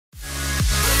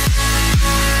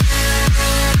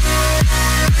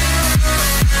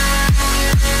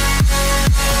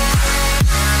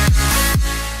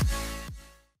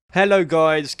Hello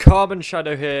guys,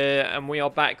 CarbonShadow here, and we are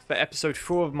back for episode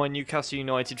 4 of my Newcastle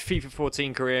United FIFA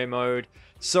 14 career mode.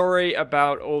 Sorry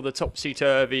about all the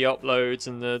topsy-turvy uploads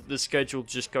and the schedule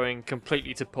just going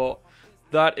completely to pot.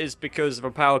 That is because of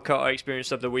a power cut I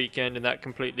experienced over the weekend, and that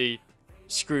completely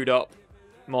screwed up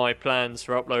my plans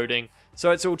for uploading.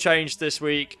 So it's all changed this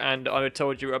week, and I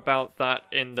told you about that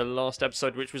in the last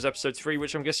episode, which was episode 3,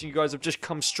 which I'm guessing you guys have just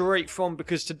come straight from,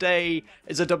 because today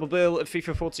is a double bill of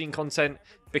FIFA 14 content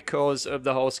because of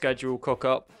the whole schedule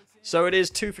cock-up. So it is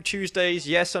 2 for Tuesdays.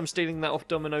 Yes, I'm stealing that off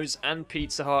Domino's and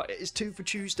Pizza Hut. It is 2 for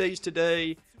Tuesdays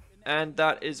today, and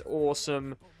that is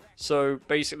awesome. So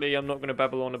basically, I'm not going to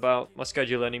babble on about my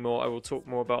schedule anymore. I will talk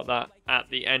more about that at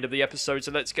the end of the episode.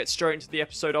 So let's get straight into the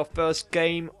episode. Our first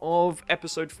game of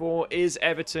episode 4 is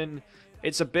Everton.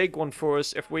 It's a big one for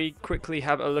us. If we quickly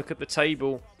have a look at the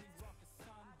table,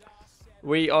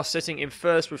 we are sitting in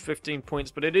first with 15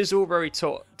 points, but it is all very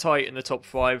tight in the top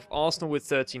 5. Arsenal with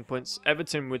 13 points,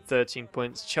 Everton with 13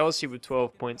 points, Chelsea with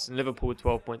 12 points, and Liverpool with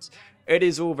 12 points. It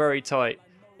is all very tight.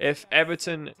 If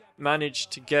Everton manage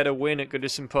to get a win at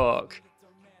Goodison Park,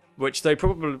 which they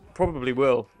probably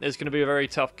will, it's going to be a very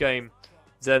tough game,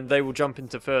 then they will jump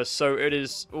into first. So it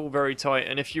is all very tight.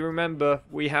 And if you remember,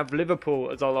 we have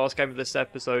Liverpool as our last game of this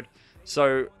episode.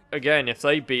 So again, if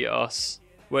they beat us,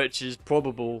 which is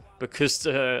probable because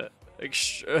they're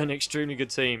an extremely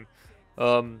good team,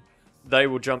 they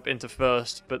will jump into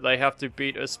first. But they have to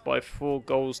beat us by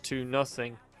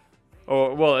 4-0.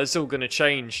 Or, well, it's all going to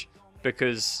change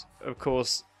because, of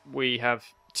course, we have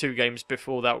 2 games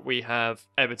before that. We have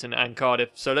Everton and Cardiff.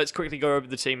 So let's quickly go over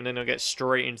the team and then I'll get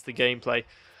straight into the gameplay.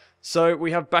 So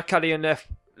we have Bakali on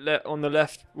the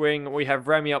left wing. We have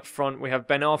Remy up front. We have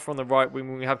Ben Arthur on the right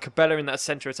wing. We have Cabella in that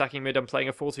centre attacking mid. I'm playing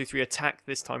a 4-2-3 attack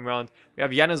this time round. We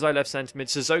have Januzaj left centre mid.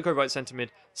 Sissoko right centre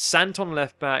mid. Santon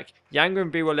left back. Yanga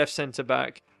and Biwa left centre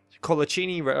back.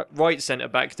 Colaccini right centre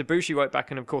back. Debuchy right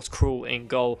back. And of course Krul in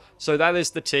goal. So that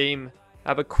is the team.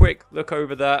 Have a quick look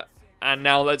over that. And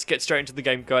now let's get straight into the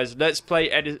game, guys. Let's play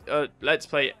Everton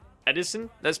at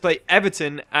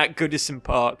Goodison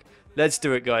Park. Let's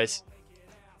do it, guys.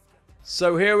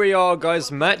 So here we are,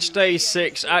 guys. Match day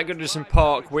 6 at Goodison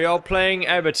Park. We are playing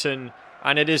Everton,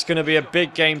 and it is going to be a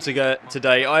big game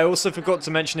today. I also forgot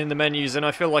to mention in the menus, and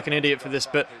I feel like an idiot for this,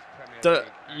 but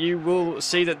you will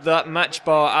see that match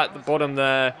bar at the bottom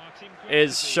there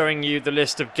is showing you the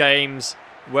list of games.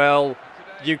 Well,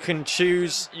 you can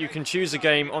choose a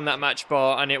game on that match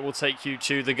bar and it will take you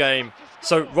to the game.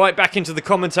 So right back into the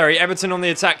commentary. Everton on the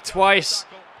attack twice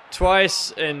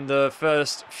in the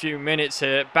first few minutes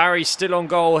here. Barry still on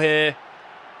goal here.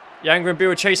 Yanga and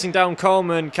Biwa chasing down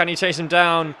Coleman. Can he chase him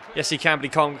down? Yes, he can, but he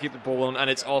can't keep the ball on, and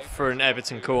it's off for an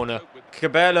Everton corner.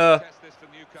 Cabella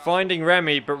finding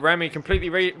Remy, but Remy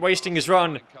completely wasting his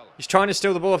run. He's trying to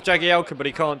steal the ball off Jagielka, but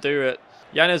he can't do it.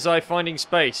 Januzaj finding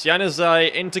space.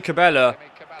 Januzaj into Cabella.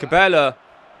 Cabella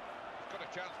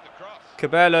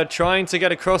trying to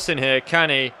get a cross in here. Can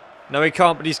he? No, he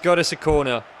can't, but he's got us a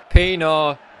corner.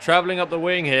 Pienaar travelling up the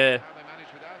wing here.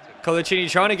 Colaccini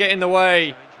trying to get in the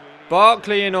way.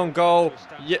 Barkley in on goal.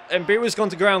 And Biwa's gone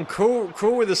to ground.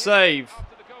 Krul with a save.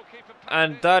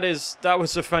 And that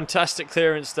was a fantastic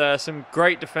clearance there. Some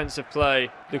great defensive play.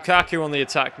 Lukaku on the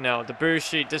attack now.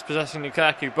 Debuchy dispossessing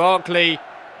Lukaku. Barkley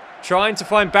trying to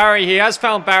find Barry. He has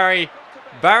found Barry.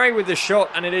 Barry with the shot,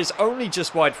 and it is only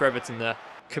just wide for Everton there.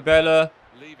 Cabella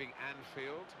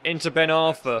into Ben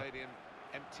Arthur.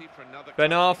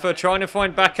 Ben Arthur trying to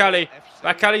find Bakali.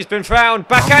 Bakali's been found.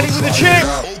 Bakali with a chip.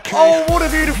 Oh, what a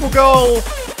beautiful goal.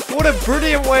 What a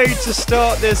brilliant way to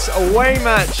start this away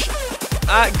match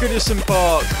at Goodison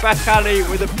Park. Bakali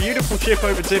with a beautiful chip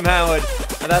over Tim Howard.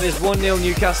 And that is 1-0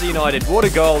 Newcastle United. What a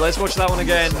goal. Let's watch that one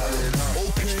again.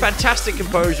 Fantastic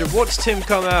composure. Watches Tim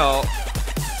come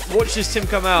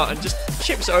out and just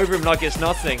chips over him like it's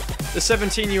nothing. The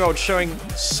 17-year-old showing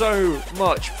so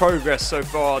much progress so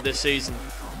far this season.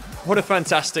 What a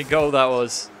fantastic goal that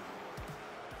was.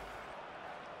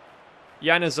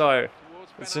 Januzaj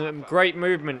with some great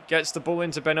movement. Gets the ball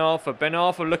into Ben Arthur. Ben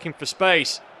Arthur looking for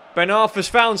space. Ben Arthur's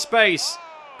found space.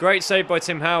 Great save by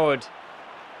Tim Howard.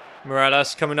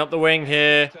 Morales coming up the wing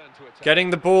here. Getting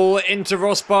the ball into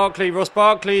Ross Barkley. Ross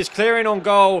Barkley is clearing on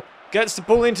goal. Gets the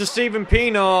ball into Stephen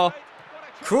Pienaar.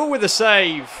 Krul with a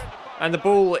save. And the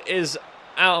ball is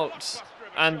out.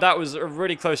 And that was a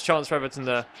really close chance for Everton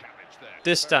there.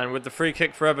 Distan with the free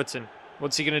kick for Everton.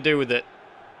 What's he going to do with it?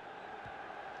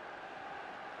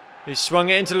 He swung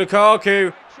it into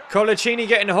Lukaku. Colaccini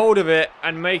getting hold of it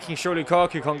and making sure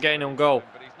Lukaku can't get in on goal.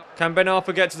 Can Ben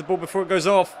Arthur get to the ball before it goes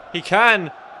off? He can.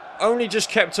 Only just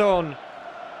kept on.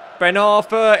 Ben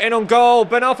Arthur in on goal.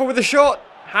 Ben Arthur with a shot.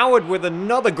 Howard with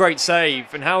another great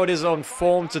save. And Howard is on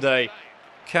form today.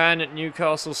 Can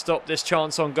Newcastle stop this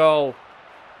chance on goal?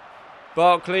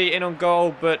 Barkley in on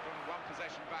goal, but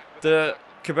the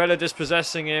Cabela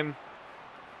dispossessing him.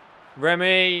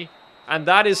 Remy, and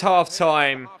that is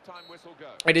half-time.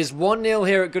 It is 1-0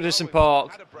 here at Goodison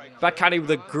Park. Bakali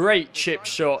with a great chip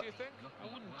shot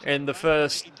in the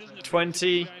first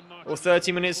 20 or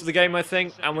 30 minutes of the game, I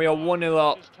think. And we are 1-0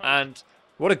 up, and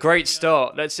what a great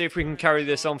start. Let's see if we can carry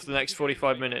this on for the next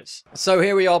 45 minutes. So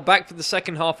here we are back for the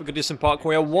second half of Goodison Park.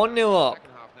 We are 1-0 up.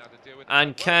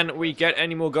 And can we get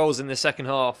any more goals in the second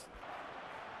half?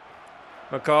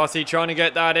 McCarthy trying to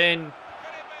get that in.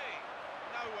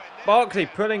 Barkley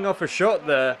pulling off a shot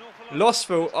there. I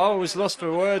was lost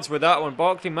for words with that one.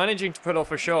 Barkley managing to pull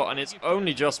off a shot, and it's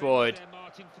only just wide.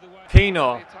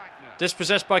 Pienaar.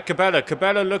 Dispossessed by Cabela.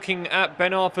 Cabela looking at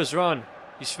Ben Arthur's run.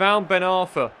 He's found Ben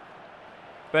Arthur.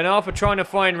 Ben Arthur trying to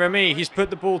find Remy. He's put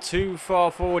the ball too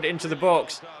far forward into the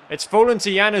box. It's fallen to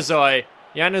Januzaj.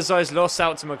 Januzaj's lost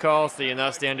out to McCarthy, and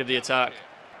that's the end of the attack.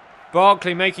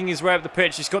 Barkley making his way up the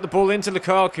pitch. He's got the ball into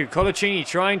Lukaku. Colaccini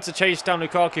trying to chase down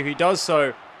Lukaku. He does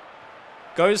so.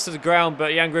 Goes to the ground,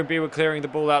 but Yangra and B were clearing the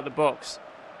ball out of the box.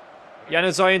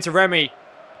 Januzaj into Remy.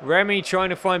 Remy trying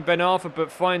to find Ben Arthur, but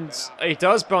he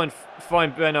does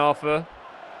find Ben Arthur.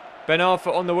 Ben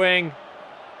Arthur on the wing.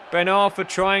 Ben Arthur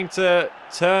trying to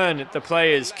turn the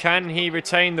players. Can he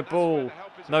retain the ball?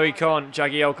 No, he can't.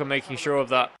 Jagielka making sure of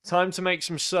that. Time to make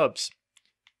some subs.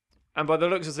 And by the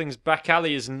looks of things,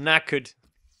 Bakali is knackered.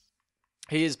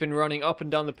 He has been running up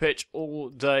and down the pitch all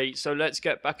day. So let's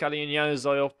get Bakali and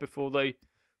Januzaj off before they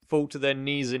fall to their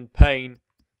knees in pain.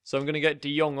 So I'm going to get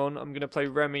De Jong on. I'm going to play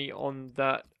Remy on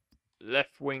that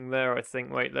left wing there, I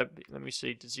think. Wait, let me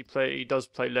see. Does he play? He does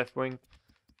play left wing.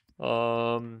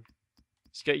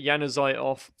 Let's get Januzaj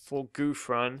off for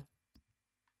Gouffran.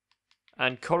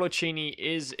 And Colaccini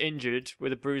is injured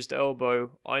with a bruised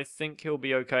elbow. I think he'll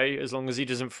be okay as long as he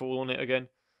doesn't fall on it again.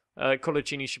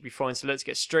 Colaccini should be fine, so let's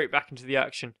get straight back into the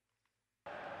action.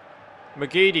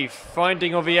 McGeady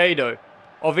finding Oviedo.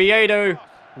 Oviedo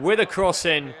with a cross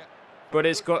in, but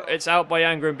it's out by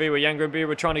Yangra and Biwa. Yangra and Biwa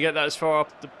were trying to get that as far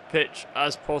up the pitch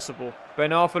as possible.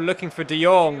 Ben Arthur looking for De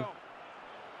Jong.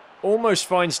 Almost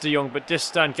finds De Jong, but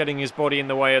Distan getting his body in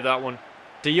the way of that one.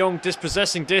 De Jong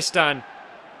dispossessing Distan.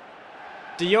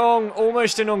 De Jong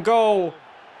almost in on goal.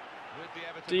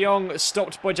 De Jong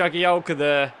stopped by Jagielka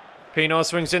there. Pienaar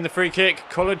swings in the free kick.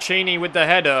 Colaccini with the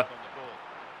header.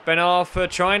 Ben Arthur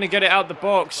trying to get it out the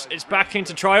box. It's back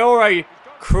into Traore.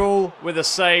 Krul with a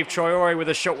save. Traore with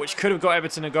a shot which could have got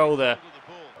Everton a goal there.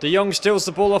 De Jong steals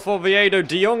the ball off Oviedo.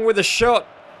 De Jong with a shot,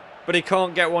 but he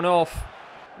can't get one off.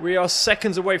 We are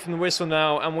seconds away from the whistle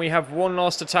now, and we have one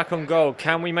last attack on goal.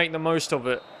 Can we make the most of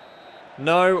it?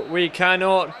 No, we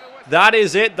cannot. That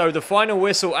is it, though, the final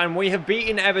whistle, and we have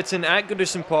beaten Everton at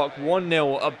Goodison Park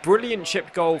 1-0. A brilliant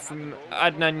chip goal from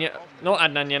Zakaria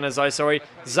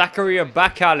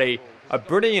Bakali. A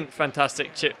brilliant,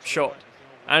 fantastic chip shot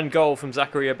and goal from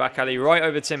Zakaria Bakali right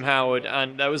over Tim Howard,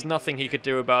 and there was nothing he could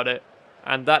do about it.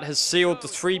 And that has sealed the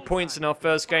 3 points in our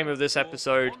first game of this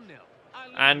episode.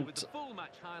 And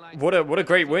what a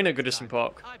great win at Goodison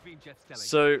Park.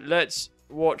 So let's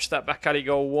watch that Bakali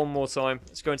goal one more time.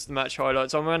 Let's go into the match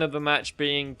highlights. Our man of the match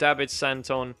being Davide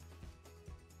Santon.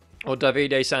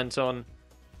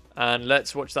 And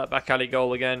let's watch that Bakali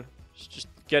goal again. Just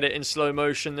get it in slow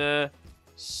motion there.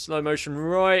 Slow motion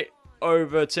right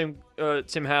over Tim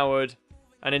Howard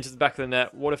and into the back of the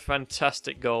net. What a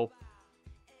fantastic goal.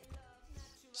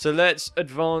 So let's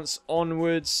advance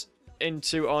onwards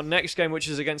into our next game, which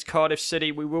is against Cardiff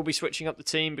City. We will be switching up the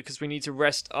team because we need to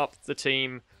rest up the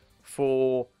team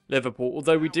for Liverpool,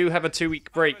 although we do have a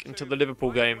 2-week break until the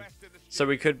Liverpool game, so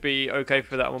we could be okay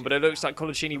for that one. But it looks like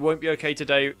Colaccini won't be okay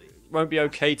today, won't be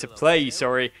okay to play,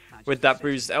 sorry, with that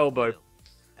bruised elbow.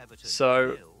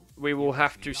 So we will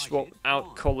have to swap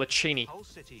out Colaccini.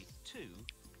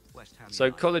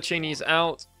 So Colaccini's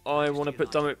out. I want to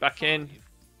put Dummett back in.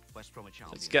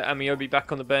 Let's get Amiobi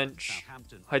back on the bench.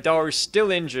 Haidari's still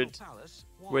injured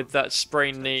with that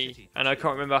sprained knee, and I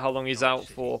can't remember how long he's out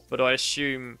for, but I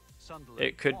assume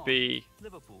it could be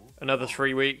another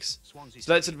 3 weeks.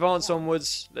 So let's advance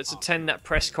onwards. Let's attend that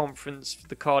press conference for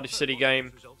the Cardiff City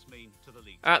game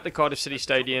at the Cardiff City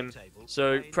Stadium.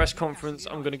 So press conference,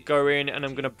 I'm going to go in and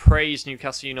I'm going to praise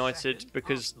Newcastle United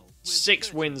because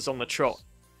 6 wins on the trot.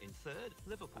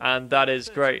 And that is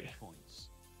great.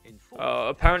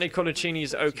 Apparently Colaccini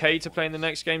is okay to play in the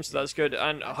next game, so that's good.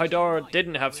 And Haidara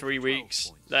didn't have 3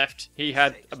 weeks left. He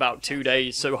had about 2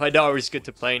 days, so Haidara is good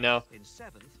to play now.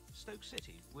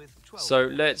 So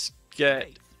let's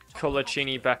get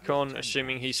Colaccini back on,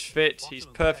 assuming he's fit. He's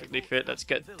perfectly fit. Let's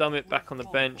get Dummett back on the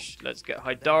bench. Let's get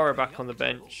Haidara back on the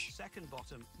bench.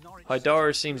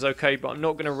 Haidara seems okay, but I'm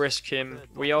not going to risk him.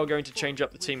 We are going to change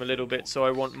up the team a little bit, so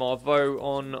I want Marveau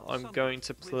on. I'm going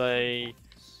to play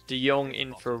De Jong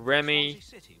in for Remy,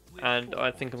 and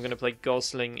I think I'm going to play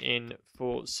Gosling in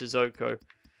for Sissoko.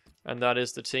 And that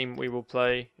is the team we will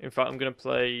play. In fact, I'm going to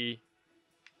play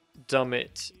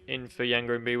Dummett in for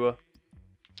Yango Mbiwa.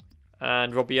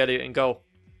 And Robbie Elliott in goal.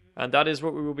 And that is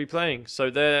what we will be playing. So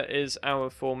there is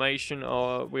our formation.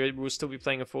 We will still be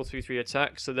playing a 4-3-3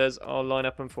 attack. So there's our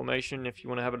lineup and formation if you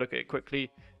want to have a look at it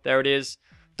quickly. There it is.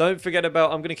 Don't forget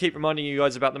about, I'm going to keep reminding you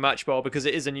guys about the match bar because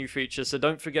it is a new feature. So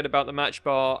don't forget about the match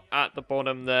bar at the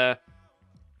bottom there.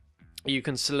 You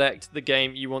can select the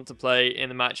game you want to play in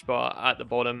the match bar at the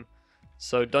bottom.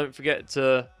 So don't forget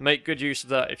to make good use of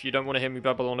that if you don't want to hear me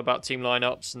babble on about team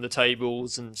lineups and the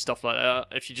tables and stuff like that.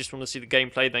 If you just want to see the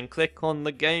gameplay, then click on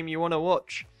the game you want to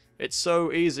watch. It's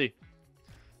so easy.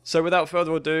 So without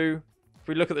further ado, if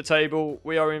we look at the table,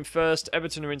 we are in first,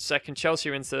 Everton are in second, Chelsea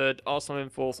are in third, Arsenal are in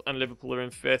fourth, and Liverpool are in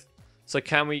fifth. So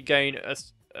can we gain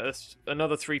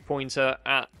another 3-pointer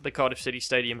at the Cardiff City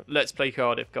Stadium? Let's play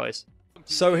Cardiff, guys.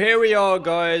 So here we are,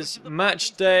 guys.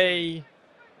 Match day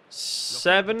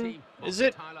 7. Is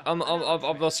it?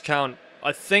 I've lost count.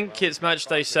 I think it's match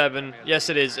day 7. Yes,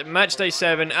 it is. Match day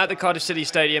 7 at the Cardiff City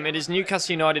Stadium. It is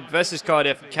Newcastle United versus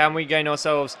Cardiff. Can we gain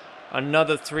ourselves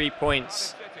another 3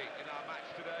 points?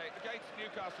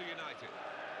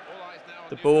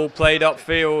 The ball played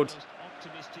upfield.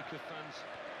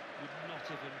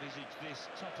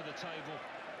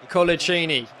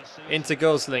 Colaccini into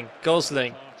Gosling.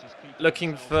 Gosling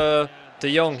looking for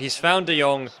De Jong. He's found De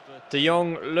Jong. De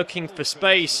Jong looking for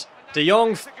space. De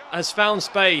Jong has found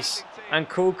space, and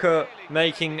Kulka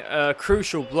making a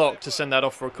crucial block to send that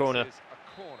off for a corner.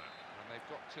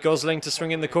 Gosling to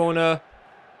swing in the corner,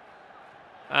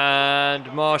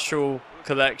 and Marshall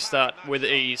collects that with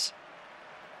ease.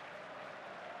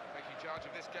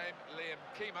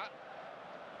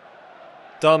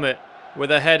 Dummett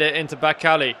with a header into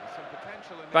Bakali.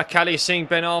 Bakali seeing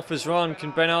Ben Arthur's run.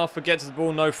 Can Ben Arthur get to the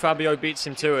ball? No, Fabio beats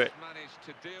him to it.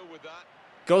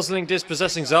 Gosling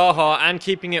dispossessing Zaha and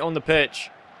keeping it on the pitch.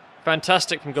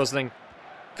 Fantastic from Gosling.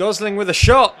 Gosling with a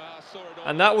shot.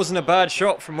 And that wasn't a bad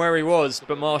shot from where he was,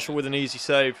 but Marshall with an easy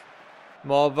save.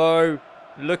 Marveau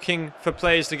looking for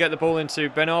players to get the ball into.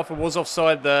 Ben Arthur was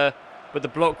offside there, but the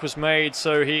block was made,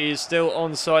 so he is still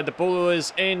onside. The ball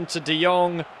is into De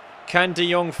Jong. Can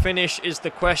De Jong finish is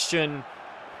the question.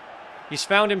 He's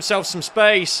found himself some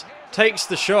space. Takes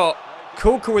the shot.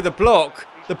 Kulka with a block.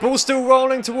 The ball's still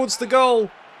rolling towards the goal.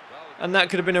 And that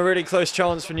could have been a really close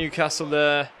chance for Newcastle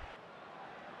there.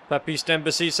 Papis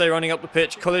Dembélé running up the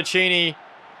pitch. Colaccini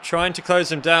trying to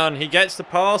close him down. He gets the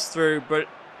pass through, but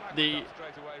the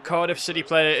Cardiff City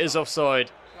player is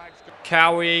offside.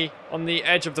 Cowie on the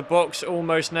edge of the box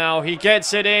almost now. He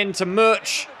gets it in to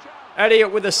Much.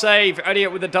 Elliott with a save.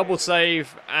 Elliott with a double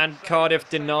save. And Cardiff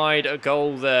denied a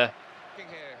goal there.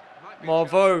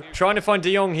 Marveau trying to find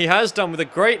De Jong. He has done with a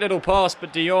great little pass,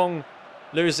 but De Jong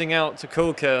losing out to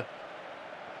Kulka.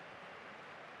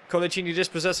 Colaccini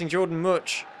dispossessing Jordan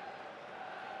Much.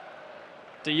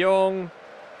 De Jong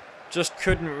just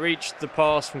couldn't reach the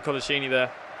pass from Colaccini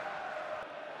there.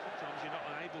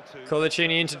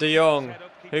 Colaccini into De Jong.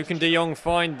 Who can De Jong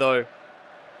find though?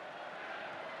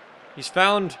 He's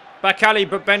found Bakali,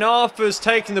 but Ben Arthur's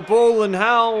taken the ball, and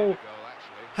how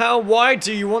wide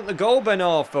do you want the goal, Ben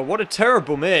Arthur? What a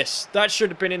terrible miss. That should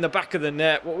have been in the back of the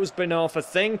net. What was Ben Arthur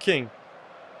thinking?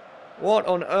 What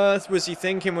on earth was he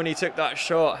thinking when he took that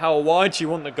shot? How wide do you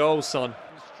want the goal, son?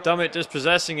 Dummett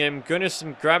dispossessing him.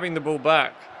 Goodison grabbing the ball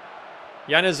back.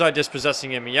 Januzaj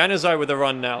dispossessing him. Januzaj with a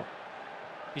run now.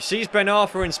 He sees Ben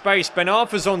Arthur in space. Ben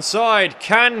Arthur's onside.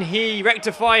 Can he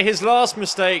rectify his last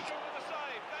mistake?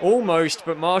 Almost,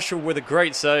 but Marshall with a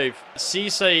great save.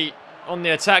 Cisse on the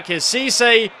attack here.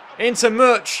 Cisse into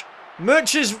Much.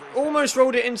 Much has almost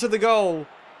rolled it into the goal.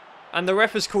 And the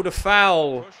ref has called a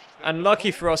foul. And lucky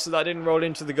for us that didn't roll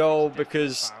into the goal,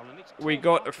 because we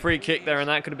got a free kick there and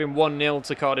that could have been 1-0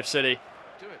 to Cardiff City.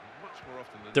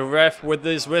 The ref with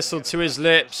his whistle to his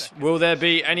lips. Will there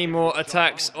be any more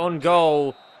attacks on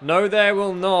goal? No, there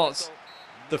will not.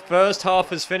 The first half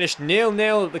has finished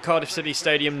 0-0 at the Cardiff City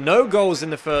Stadium. No goals in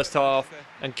the first half.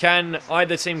 And can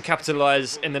either team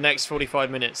capitalise in the next 45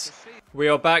 minutes? We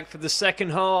are back for the second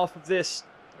half of this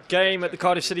game at the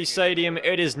Cardiff City Stadium.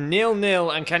 It is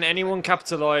 0-0, and can anyone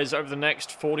capitalise over the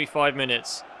next 45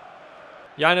 minutes?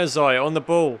 Januzaj on the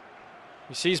ball.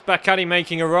 He sees Bakali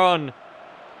making a run.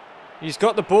 He's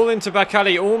got the ball into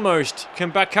Bakali almost.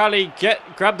 Can Bakali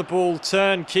grab the ball,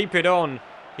 turn, keep it on?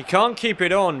 He can't keep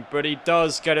it on, but he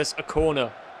does get us a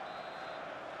corner.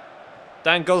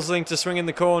 Dan Gosling to swing in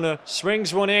the corner.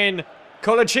 Swings one in.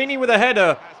 Colaccini with a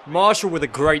header. Marshall with a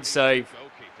great save.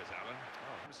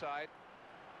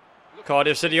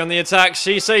 Cardiff City on the attack.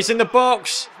 Cissé's in the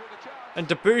box. And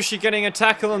Debussy getting a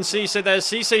tackle on Cissé there.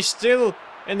 Cissé still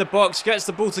in the box. Gets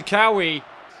the ball to Cowie.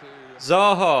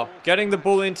 Zaha getting the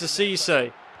ball into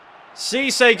Cissé.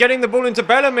 Cissé getting the ball into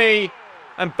Bellamy.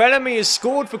 And Bellamy has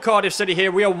scored for Cardiff City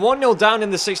here. We are 1-0 down in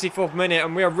the 64th minute.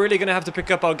 And we are really going to have to pick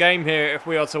up our game here if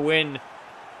we are to win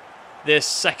this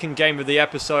second game of the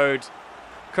episode.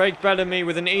 Craig Bellamy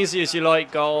with an easy as you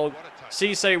like goal.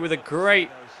 Cissé with a great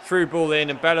through ball in.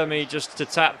 And Bellamy just to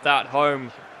tap that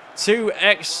home. Two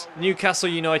ex-Newcastle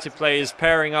United players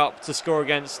pairing up to score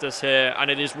against us here. And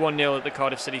it is 1-0 at the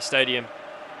Cardiff City Stadium.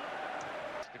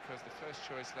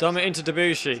 Dumb it into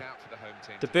Debussy.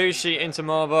 Debussy into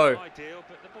Marvo.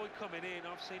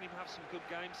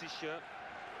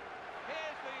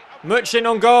 Muchin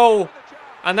on goal.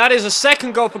 And that is a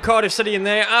second goal for Cardiff City. And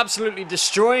they're absolutely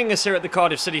destroying us here at the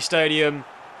Cardiff City Stadium.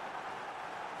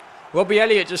 Robbie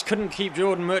Elliott just couldn't keep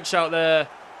Jordan Much out there.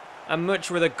 And Much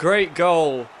with a great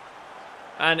goal.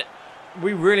 And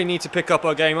we really need to pick up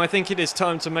our game. I think it is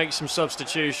time to make some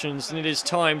substitutions. And it is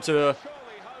time to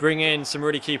bring in some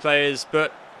really key players.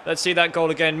 But let's see that goal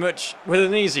again. Much with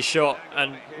an easy shot.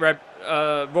 And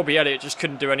Robbie Elliott just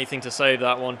couldn't do anything to save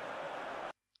that one.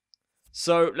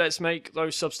 So let's make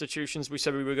those substitutions we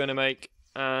said we were going to make.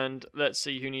 And let's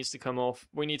see who needs to come off.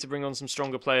 We need to bring on some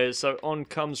stronger players. So on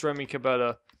comes Remy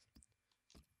Cabella.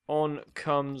 On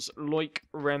comes Loic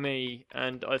Remy.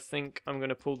 And I think I'm going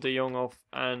to pull De Jong off.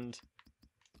 And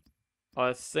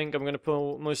I think I'm going to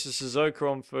pull Moses Sissoko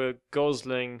on for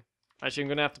Gosling. Actually, I'm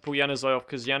going to have to pull Januzaj off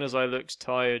because Januzaj looks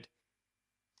tired.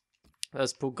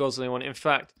 Let's pull Gosling on. In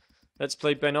fact, let's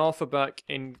play Ben Arthur back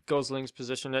in Gosling's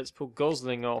position. Let's pull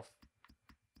Gosling off.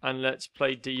 And let's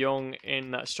play De Jong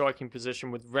in that striking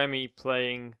position with Remy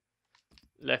playing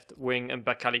left wing and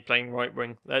Bakali playing right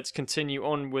wing. Let's continue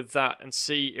on with that and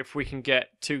see if we can get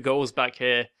 2 goals back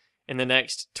here in the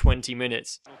next 20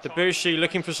 minutes. Debussy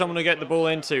looking for someone to get the ball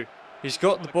into. He's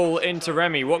got the ball into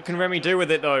Remy. What can Remy do with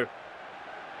it though?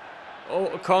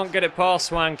 Oh, can't get it past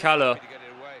Swan Kalla.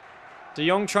 De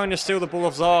Jong trying to steal the ball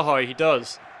off Zaha. He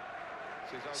does.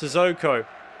 Sissoko.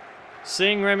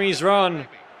 Seeing Remy's run.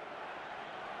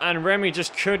 And Remy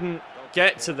just couldn't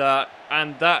get to that.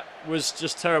 And that was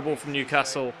just terrible from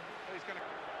Newcastle.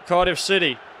 Cardiff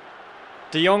City.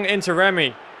 De Jong into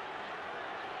Remy.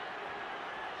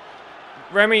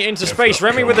 Remy into space.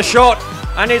 Remy with a shot.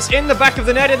 And it's in the back of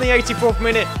the net in the 84th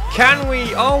minute.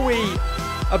 Are we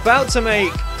about to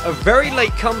make a very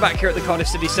late comeback here at the Cardiff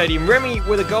City Stadium? Remy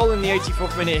with a goal in the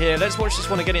 84th minute here. Let's watch this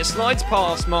one again. It slides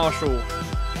past Marshall.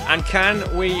 And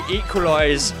can we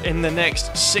equalise in the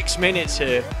next 6 minutes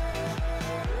here?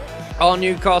 Are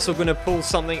Newcastle going to pull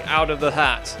something out of the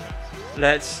hat?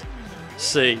 Let's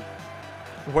see.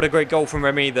 What a great goal from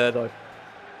Remy there, though.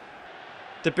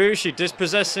 Debussy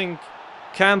dispossessing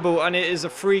Campbell, and it is a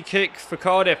free kick for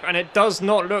Cardiff. And it does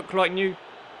not look like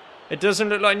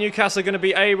Newcastle are going to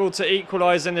be able to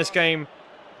equalise in this game.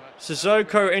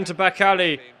 Sissoko into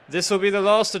Bakali. This will be the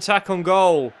last attack on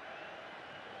goal.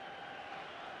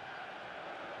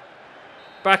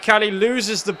 Bakali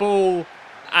loses the ball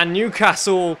and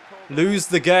Newcastle lose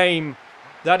the game.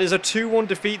 That is a 2-1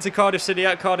 defeat to Cardiff City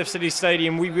at Cardiff City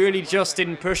Stadium. We really just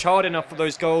didn't push hard enough for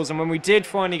those goals, and when we did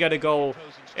finally get a goal,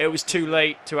 it was too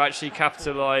late to actually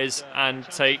capitalise and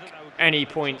take any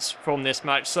points from this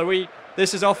match. So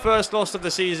this is our first loss of the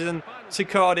season to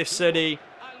Cardiff City,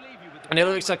 and it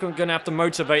looks like we're going to have to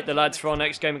motivate the lads for our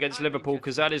next game against Liverpool,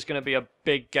 because that is going to be a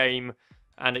big game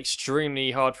and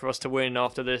extremely hard for us to win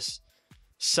after this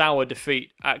sour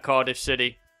defeat at Cardiff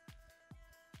City.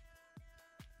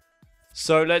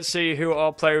 So let's see who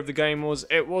our player of the game was.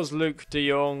 It was Luke de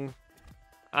Jong.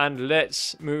 And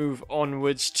let's move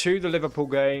onwards to the Liverpool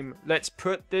game. Let's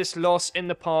put this loss in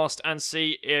the past and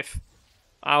see if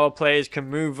our players can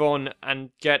move on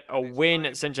and get a win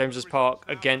at St James's Park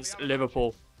against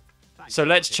Liverpool. So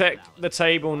let's check the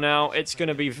table now. It's going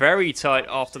to be very tight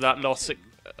after that loss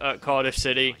at Cardiff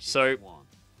City. So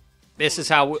this is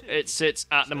how it sits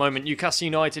at the moment. Newcastle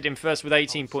United in first with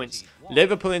 18 points.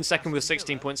 Liverpool in second with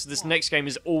 16 points. So this next game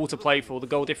is all to play for. The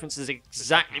goal difference is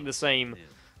exactly the same.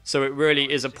 So it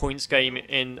really is a points game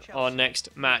in our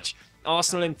next match.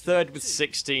 Arsenal in third with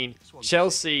 16.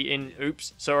 Chelsea in...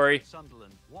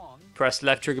 Press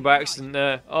left trigger by accident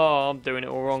there. Oh, I'm doing it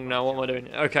all wrong now. What am I doing?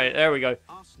 Okay, there we go.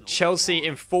 Chelsea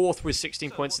in 4th with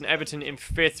 16 points and Everton in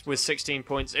 5th with 16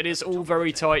 points. It is all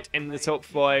very tight in the top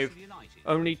 5.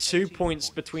 Only 2 points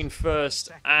between 1st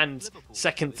and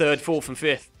 2nd, 3rd, 4th and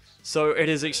 5th. So it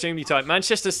is extremely tight.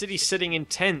 Manchester City sitting in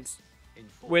 10th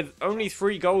with only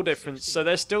 3 goal difference. So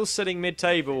they're still sitting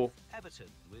mid-table.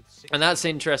 And that's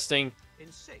interesting.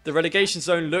 The relegation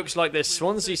zone looks like this.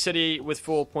 Swansea City with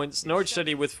 4 points, Norwich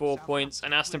City with 4 points,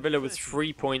 and Aston Villa with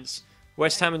 3 points.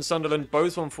 West Ham and Sunderland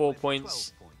both on 4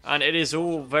 points. And it is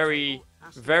all very,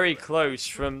 very close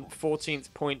from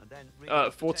 14th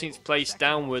place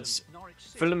downwards.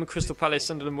 Fulham, Crystal Palace,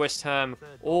 Sunderland, West Ham,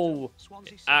 all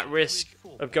at risk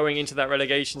of going into that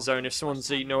relegation zone if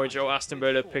Swansea, Norwich or Aston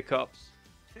Villa pick up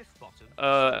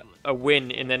a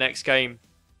win in their next game.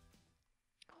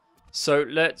 So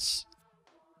let's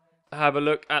have a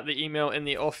look at the email in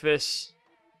the office.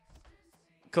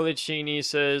 Colicini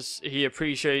says he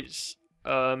appreciates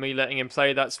me letting him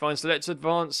play. That's fine. So let's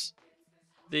advance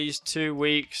these 2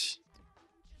 weeks.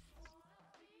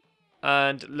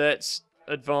 And let's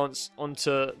advance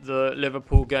onto the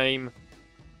Liverpool game.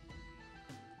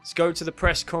 Let's go to the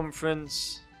press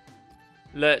conference.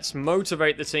 Let's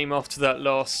motivate the team after that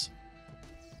loss.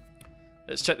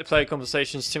 Let's check the player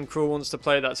conversations. Tim Krul wants to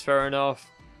play. That's fair enough.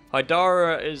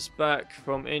 Haidara is back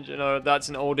from injury. No, that's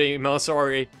an old email.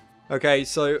 Sorry. Okay,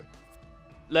 so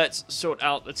let's sort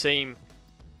out the team.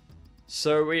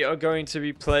 So we are going to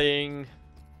be playing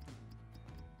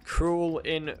Krul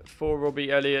in for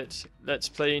Robbie Elliott. Let's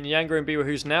play in Yanga and Biwa,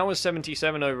 who's now a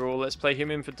 77 overall. Let's play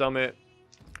him in for Dummett.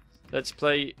 Let's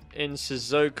play in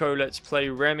Sissoko. Let's play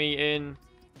Remy in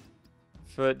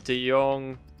for De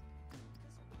Jong.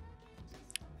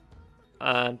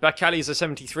 And Bakali's a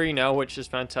 73 now, which is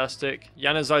fantastic.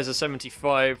 Januzaj's a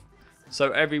 75.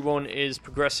 So everyone is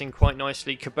progressing quite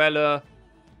nicely. Cabella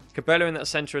in that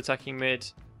centre attacking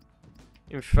mid.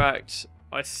 In fact,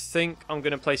 I think I'm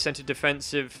going to play centre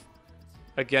defensive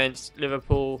against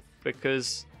Liverpool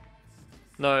because...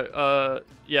 No,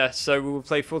 yeah, so we will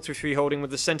play 4-3-3 holding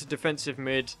with the centre defensive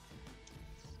mid.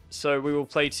 So we will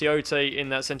play Tiote in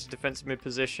that centre defensive mid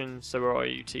position. So where are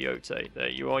you, Tiote? There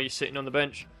you are, you're sitting on the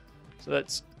bench. So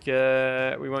let's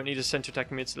get... We won't need a centre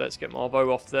attacking mid, so let's get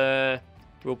Marvo off there.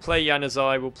 We'll play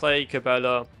Januzaj, we'll play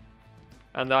Cabella.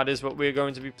 And that is what we're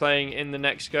going to be playing in the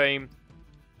next game.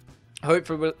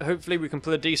 Hopefully we can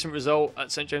pull a decent result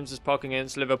at St James's Park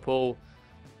against Liverpool.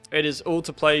 It is all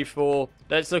to play for.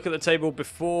 Let's look at the table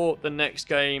before the next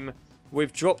game.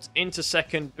 We've dropped into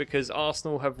 2nd because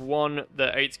Arsenal have won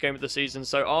their 8th game of the season.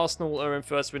 So Arsenal are in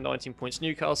 1st with 19 points.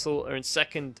 Newcastle are in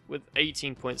 2nd with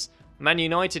 18 points. Man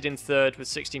United in 3rd with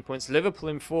 16 points. Liverpool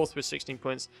in 4th with 16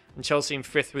 points. And Chelsea in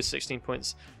 5th with 16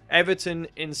 points. Everton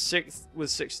in 6th with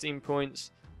 16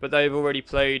 points. But they've already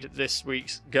played this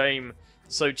week's game.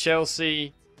 So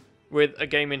Chelsea with a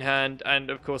game in hand, and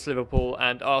of course Liverpool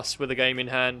and us with a game in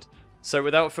hand. So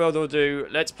without further ado,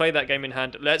 let's play that game in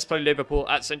hand. Let's play Liverpool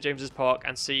at St James's Park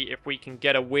and see if we can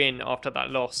get a win after that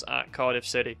loss at Cardiff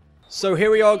City. So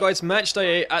here we are, guys, match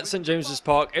day 8 at St James's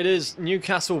Park. It is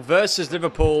Newcastle versus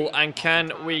Liverpool, and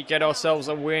can we get ourselves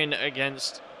a win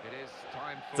against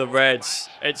the Reds?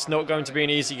 It's not going to be an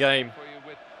easy game.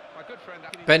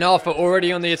 Ben Arfa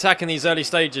already on the attack in these early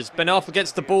stages. Ben Arfa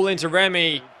gets the ball into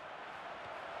Remy.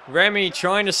 Remy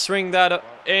trying to swing that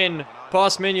in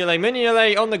past Mignolet.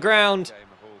 Mignolet on the ground.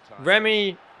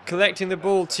 Remy collecting the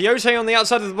ball. Tiote on the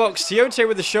outside of the box. Tiote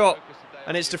with the shot.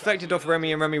 And it's deflected off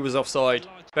Remy, and Remy was offside.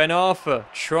 Ben Arfa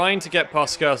trying to get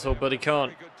past Skirtle, but he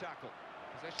can't.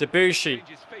 Debussy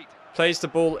plays the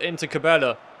ball into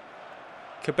Cabella.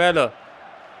 Cabella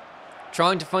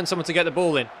trying to find someone to get the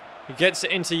ball in. He gets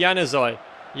it into Januzaj.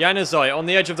 Januzaj on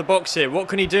the edge of the box here. What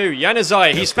can he do?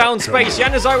 Januzaj, he's found space.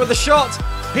 Januzaj with a shot.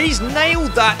 He's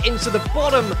nailed that into the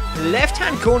bottom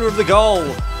left-hand corner of the goal.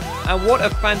 And what a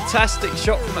fantastic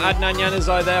shot from Adnan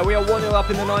Januzaj there. We are 1-0 up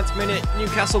in the 9th minute.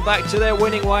 Newcastle back to their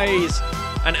winning ways.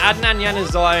 And Adnan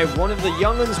Januzaj, one of the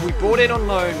young'uns we brought in on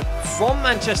loan from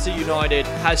Manchester United,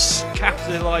 has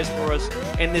capitalised for us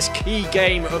in this key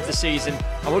game of the season.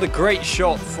 And what a great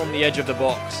shot from the edge of the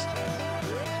box.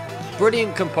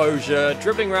 Brilliant composure,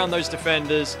 dribbling around those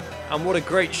defenders, and what a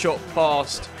great shot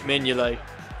past Mignolet.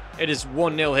 It is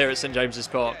 1-0 here at St James's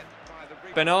Park.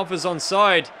 Ben Arfa's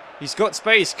onside. He's got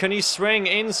space. Can he swing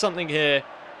in something here?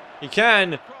 He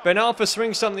can. Ben Arfa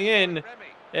swings something in.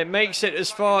 It makes it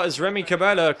as far as Remy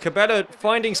Cabella. Cabella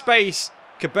finding space.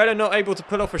 Cabella not able to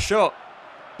pull off a shot.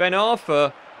 Ben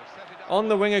Arfa on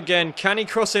the wing again. Can he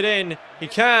cross it in? He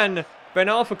can. Ben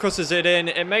Arfa crosses it in.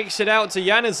 It makes it out to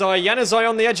Januzaj. Januzaj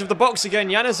on the edge of the box again.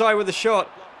 Januzaj with a shot.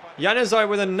 Januzaj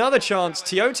with another chance.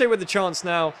 Tiote with the chance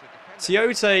now.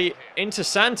 Tiote into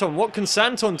Santon. What can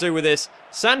Santon do with this?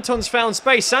 Santon's found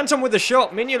space. Santon with the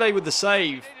shot. Mignolet with the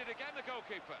save.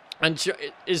 And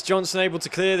is Johnson able to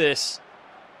clear this?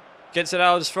 Gets it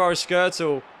out as far as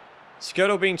Skirtle.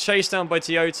 Skirtle being chased down by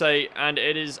Tiote, and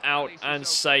it is out and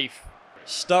safe.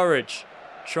 Sturridge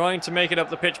trying to make it up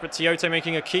the pitch, but Tiote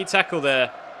making a key tackle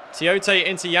there. Tiote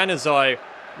into Januzaj.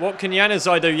 What can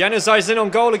Januzaj do? Januzaj's in on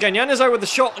goal again. Januzaj with the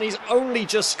shot, and he's only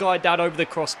just skied that over the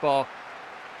crossbar.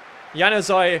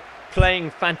 Januzaj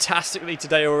playing fantastically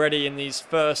today already in these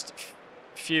first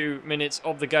few minutes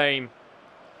of the game.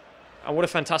 And what a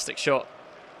fantastic shot.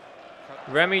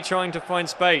 Remy trying to find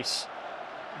space.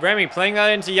 Remy playing that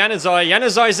into Januzaj.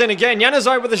 Januzaj's in again.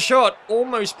 Januzaj with a shot.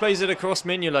 Almost plays it across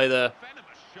Mignolet there.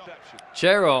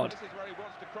 Gerrard.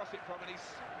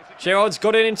 Gerrard's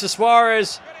got it into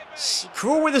Suarez.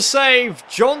 Krul with a save.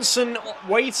 Johnson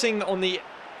waiting on the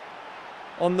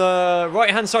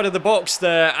right-hand side of the box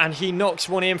there, and he knocks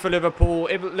one in for Liverpool.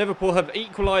 Liverpool have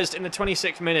equalised in the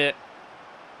 26th minute,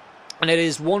 and it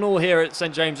is 1-1 here at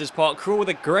St James's Park. Krul with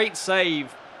a great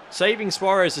save, saving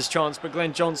Suarez's chance, but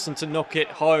Glenn Johnson to knock it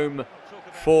home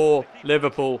for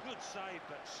Liverpool.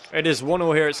 It is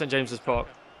 1-1 here at St James's Park.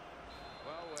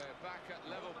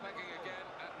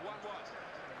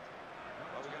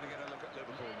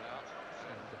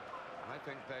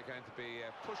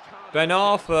 Ben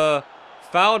Arthur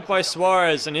fouled by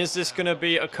Suarez, and is this going to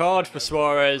be a card for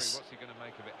Suarez?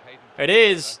 It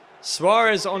is.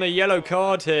 Suarez on a yellow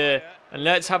card here, and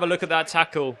let's have a look at that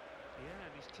tackle.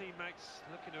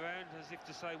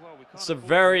 It's a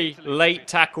very late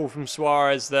tackle from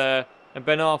Suarez there, and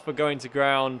Ben Arthur going to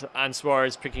ground, and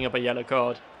Suarez picking up a yellow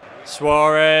card.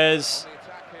 Suarez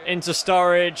into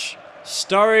Sturridge.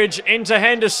 Sturridge into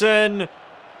Henderson.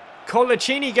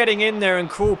 Colaccini getting in there, and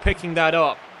Krul picking that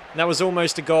up. And that was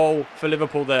almost a goal for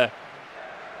Liverpool there.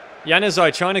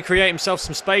 Januzaj trying to create himself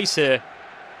some space here.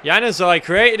 Januzaj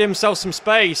created himself some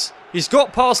space. He's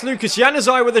got past Lucas.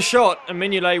 Januzaj with a shot, and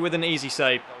Mignolet with an easy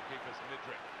save.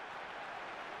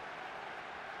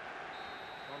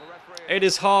 It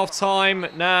is half-time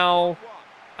now,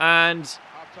 and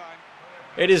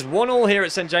it is 1-1 here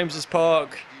at St James's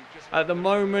Park. At the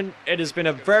moment, it has been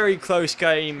a very close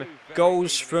game.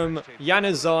 Goals from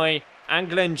Januzaj and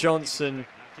Glenn Johnson.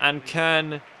 And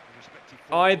can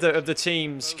either of the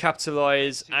teams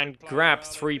capitalise and grab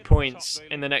 3 points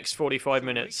in the next 45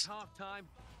 minutes?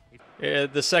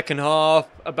 The second half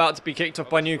about to be kicked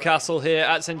off by Newcastle here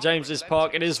at St James's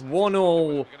Park. It is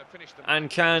 1-1. And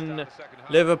can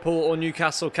Liverpool or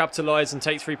Newcastle capitalise and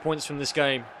take 3 points from this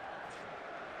game?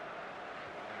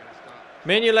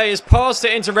 Mignolet has passed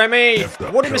it into Remy.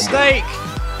 What a mistake!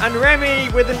 And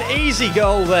Remy with an easy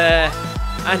goal there.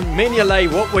 And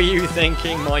Mignolet, what were you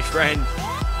thinking, my friend?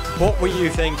 What were you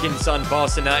thinking, son,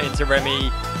 passing that into Remy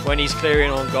when he's clearing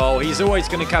on goal? He's always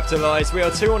going to capitalise. We are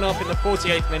 2-1 up in the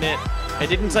 48th minute. It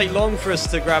didn't take long for us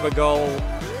to grab a goal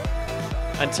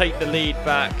and take the lead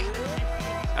back.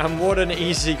 And what an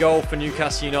easy goal for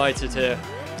Newcastle United here.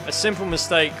 A simple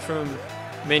mistake from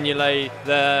Mignolet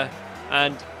there,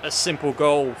 and a simple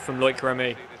goal from Loic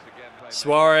Remy.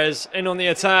 Suarez in on the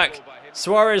attack.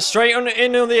 Suarez straight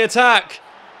in on the attack.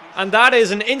 And that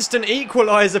is an instant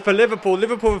equaliser for Liverpool.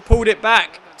 Liverpool have pulled it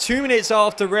back. 2 minutes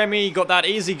after Remy got that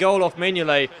easy goal off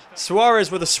Mignolet.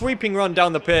 Suarez with a sweeping run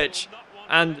down the pitch.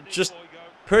 And just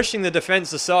pushing the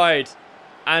defence aside.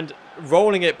 And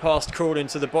rolling it past Krul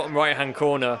into the bottom right-hand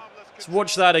corner. Let's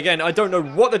watch that again. I don't know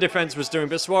what the defence was doing,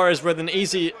 but Suarez with an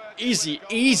easy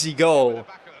goal.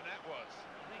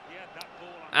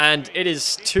 And it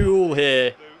is 2-2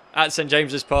 here at St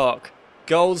James's Park.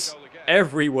 Goals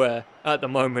everywhere at the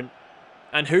moment.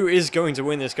 And who is going to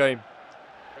win this game?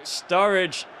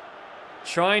 Sturridge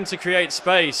trying to create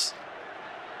space.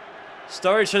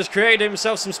 Sturridge has created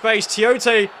himself some space.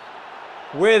 Tiote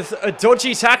with a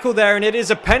dodgy tackle there, and it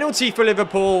is a penalty for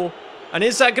Liverpool. And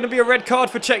is that going to be a red card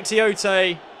for Cheick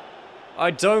Tiote?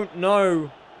 I don't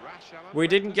know. We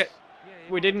didn't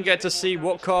get to see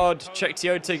what card Cheick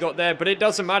Tiote got there, but it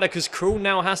doesn't matter because Krul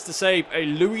now has to save a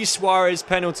Luis Suarez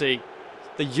penalty.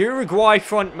 The Uruguay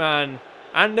frontman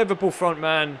and Liverpool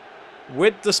frontman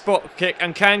with the spot kick,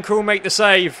 and can Krul make the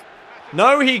save?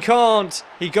 No, he can't.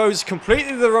 He goes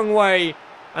completely the wrong way,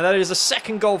 and that is a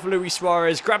second goal for Luis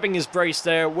Suarez, grabbing his brace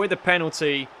there with a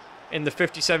penalty in the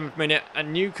 57th minute,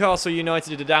 and Newcastle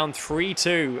United are down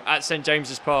 3-2 at St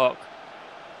James's Park.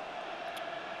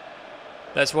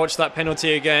 Let's watch that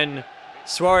penalty again.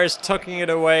 Suarez tucking it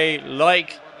away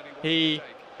like he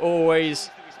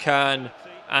always can.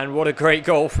 And what a great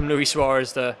goal from Luis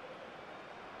Suarez there.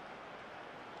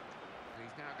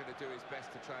 He's now going to do his best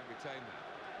to try and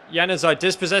Januzaj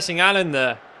dispossessing Allen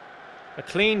there. A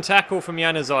clean tackle from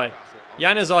Januzaj.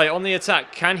 Januzaj on the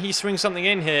attack. Can he swing something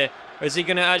in here? Or is he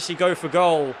going to actually go for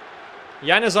goal?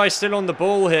 Januzaj still on the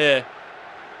ball here.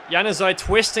 Januzaj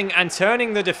twisting and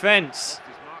turning the defence.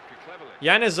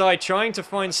 Januzaj trying to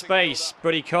find space,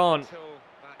 but he can't.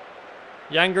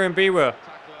 Yanga and Biwa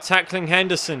tackling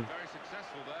Henderson.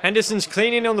 Henderson's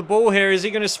cleaning on the ball here. Is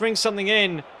he going to swing something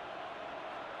in?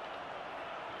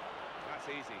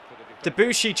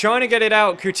 Debussy trying to get it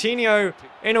out. Coutinho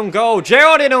in on goal.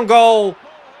 Gerrard in on goal.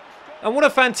 And what a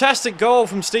fantastic goal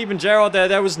from Steven Gerrard there.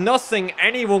 There was nothing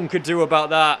anyone could do about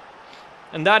that.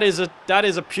 And that is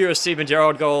a pure Steven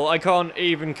Gerrard goal. I can't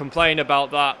even complain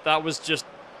about that. That was just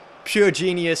pure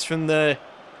genius from the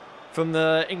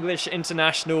English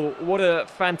international. What a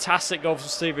fantastic goal from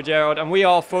Steven Gerrard. And we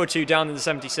are 4-2 down in the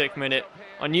 76th minute.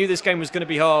 I knew this game was going to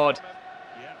be hard.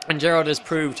 And Gerrard has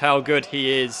proved how good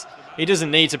he is. He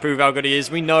doesn't need to prove how good he is.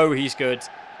 We know he's good.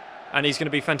 And he's going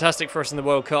to be fantastic for us in the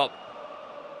World Cup.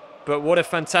 But what a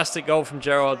fantastic goal from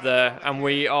Gerrard there. And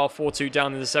we are 4-2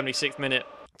 down in the 76th minute.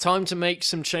 Time to make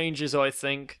some changes, I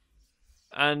think.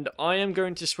 And I am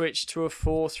going to switch to a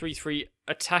 4-3-3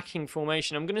 attacking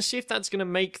formation. I'm going to see if that's going to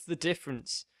make the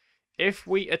difference. If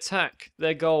we attack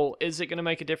their goal, is it going to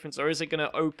make a difference? Or is it going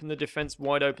to open the defence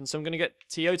wide open? So I'm going to get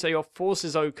Tiote off,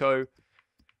 forces Oko.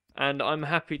 And I'm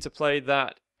happy to play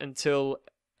that until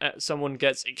someone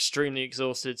gets extremely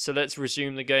exhausted. So let's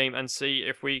resume the game and see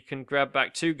if we can grab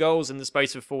back 2 goals in the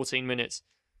space of 14 minutes.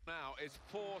 Now it's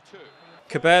 4-2.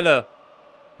 Cabela.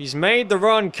 He's made the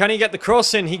run. Can he get the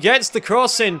cross in? He gets the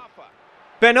cross in.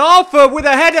 Ben Arfa with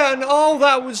a header. And oh,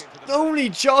 that was only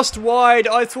just wide.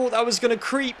 I thought that was going to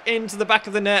creep into the back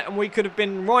of the net. And we could have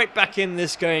been right back in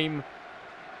this game.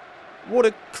 What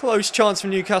a close chance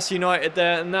from Newcastle United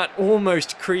there. And that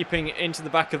almost creeping into the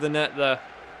back of the net there.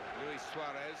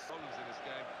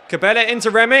 Cabela into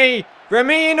Remy.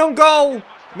 Remy in on goal.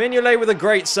 Mignolet with a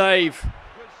great save.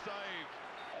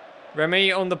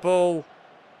 Remy on the ball.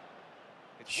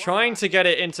 Trying to get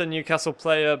it into Newcastle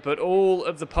player, but all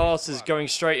of the passes going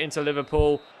straight into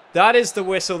Liverpool. That is the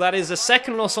whistle. That is a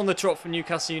second loss on the trot for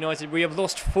Newcastle United. We have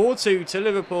lost 4-2 to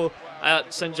Liverpool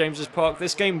at St James's Park.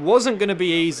 This game wasn't going to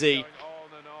be easy.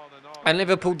 And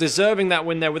Liverpool deserving that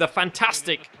win there with a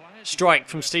fantastic strike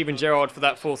from Steven Gerrard for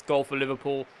that 4th goal for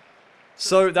Liverpool.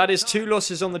 So that is 2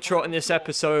 losses on the trot in this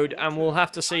episode, and we'll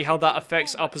have to see how that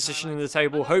affects our position in the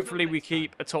table. Hopefully we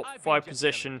keep a top 5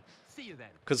 position,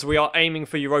 because we are aiming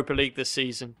for Europa League this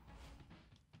season.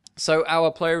 So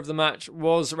our player of the match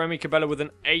was Remy Cabela with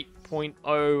an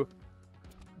 8.0.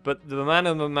 But the man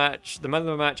of the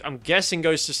match, I'm guessing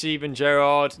goes to Steven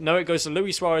Gerrard. No, it goes to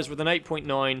Luis Suarez with an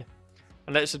 8.9.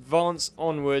 And let's advance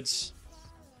onwards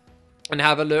and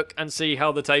have a look and see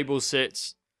how the table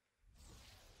sits.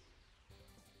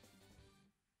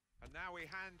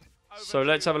 So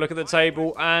let's have a look at the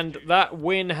table, and that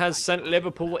win has sent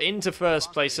Liverpool into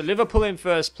first place. So Liverpool in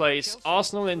first place,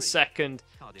 Arsenal in second,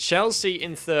 Chelsea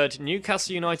in third,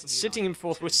 Newcastle United sitting in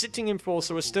fourth. We're sitting in fourth,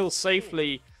 so we're still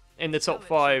safely in the top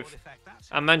 5.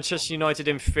 And Manchester United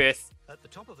in fifth.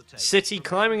 City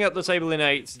climbing up the table in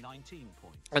 8th.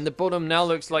 And the bottom now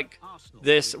looks like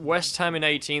this. West Ham in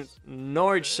 18th,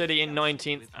 Norwich City in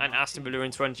 19th, and Aston Villa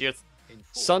in 20th.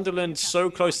 Sunderland so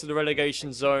close to the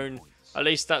relegation zone. At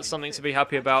least that's something to be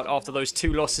happy about after those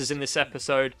 2 losses in this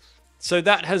episode. So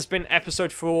that has been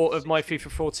episode 4 of my FIFA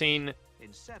 14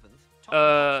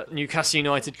 Newcastle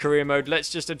United career mode. Let's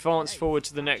just advance forward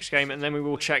to the next game and then we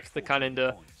will check the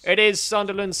calendar. It is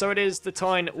Sunderland, so it is the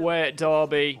Tyne-Wear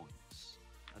derby.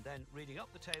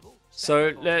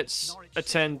 So let's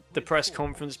attend the press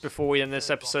conference before we end this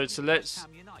episode. So let's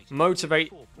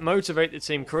motivate the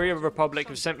team. Korea Republic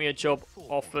have sent me a job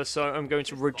offer, so I'm going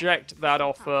to reject that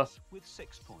offer.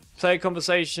 Player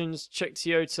conversations, check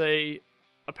Tiote.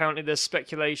 Apparently there's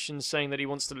speculation saying that he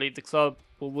wants to leave the club.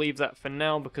 We'll leave that for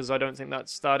now because I don't think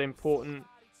that's that important.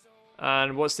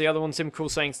 And what's the other one? Tim Cool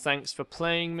saying thanks for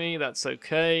playing me. That's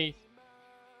okay.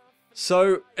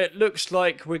 So it looks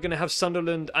like we're going to have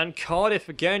Sunderland and Cardiff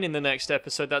again in the next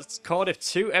episode. That's Cardiff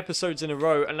 2 episodes in a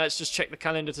row. And let's just check the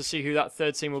calendar to see who that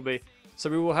third team will be. So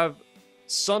we will have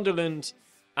Sunderland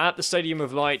at the Stadium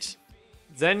of Light.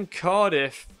 Then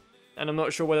Cardiff. And I'm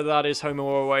not sure whether that is home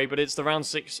or away. But it's the round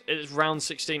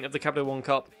 16 of the Capital One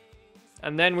Cup.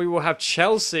 And then we will have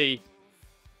Chelsea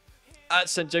at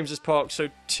St James's Park. So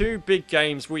 2 big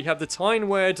games. We have the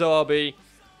Tyne-Wear derby.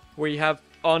 We have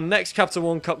our next Capital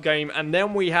One Cup game, and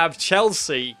then we have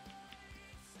Chelsea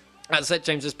at St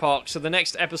James's Park. So the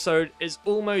next episode is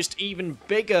almost even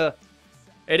bigger.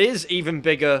 It is even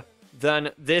bigger than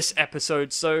this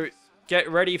episode. So get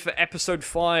ready for episode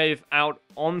 5 out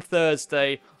on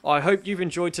Thursday. I hope you've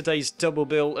enjoyed today's double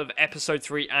bill of episode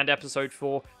 3 and episode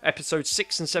 4. Episode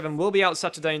 6 and 7 will be out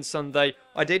Saturday and Sunday.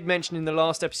 I did mention in the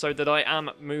last episode that I am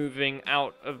moving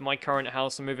out of my current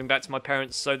house and moving back to my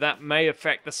parents, so that may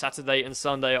affect the Saturday and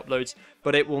Sunday uploads,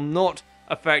 but it will not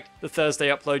affect the Thursday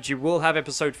uploads. You will have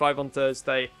episode 5 on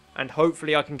Thursday, and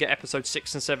hopefully I can get episode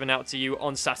 6 and 7 out to you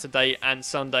on Saturday and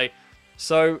Sunday.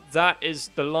 So that is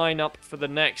the lineup for the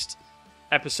next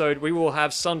episode. We will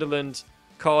have Sunderland,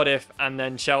 Cardiff, and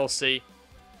then Chelsea.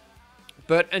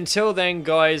 But until then,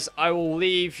 guys, I will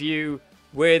leave you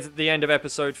with the end of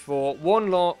episode 4.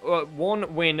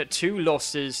 One win, 2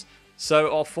 losses.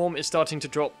 So our form is starting to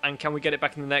drop, and can we get it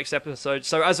back in the next episode?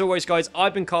 So as always, guys,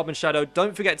 I've been CarbonShadow.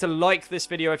 Don't forget to like this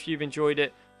video if you've enjoyed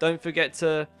it. Don't forget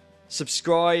to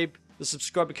subscribe. The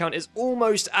subscriber count is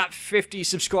almost at 50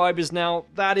 subscribers now.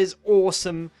 That is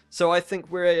awesome. So I think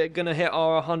we're going to hit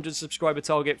our 100 subscriber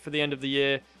target for the end of the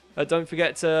year. Don't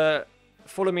forget to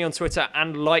follow me on Twitter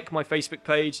and like my Facebook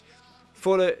page.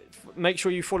 Make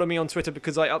sure you follow me on Twitter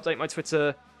because I update my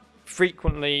Twitter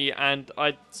frequently, and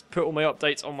I put all my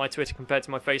updates on my Twitter compared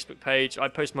to my Facebook page. I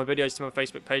post my videos to my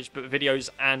Facebook page, but videos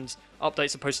and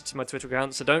updates are posted to my Twitter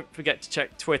account. So don't forget to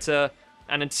check Twitter.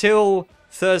 And until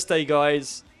Thursday,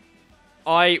 guys,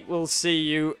 I will see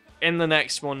you in the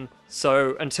next one.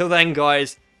 So until then,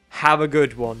 guys, have a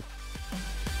good one.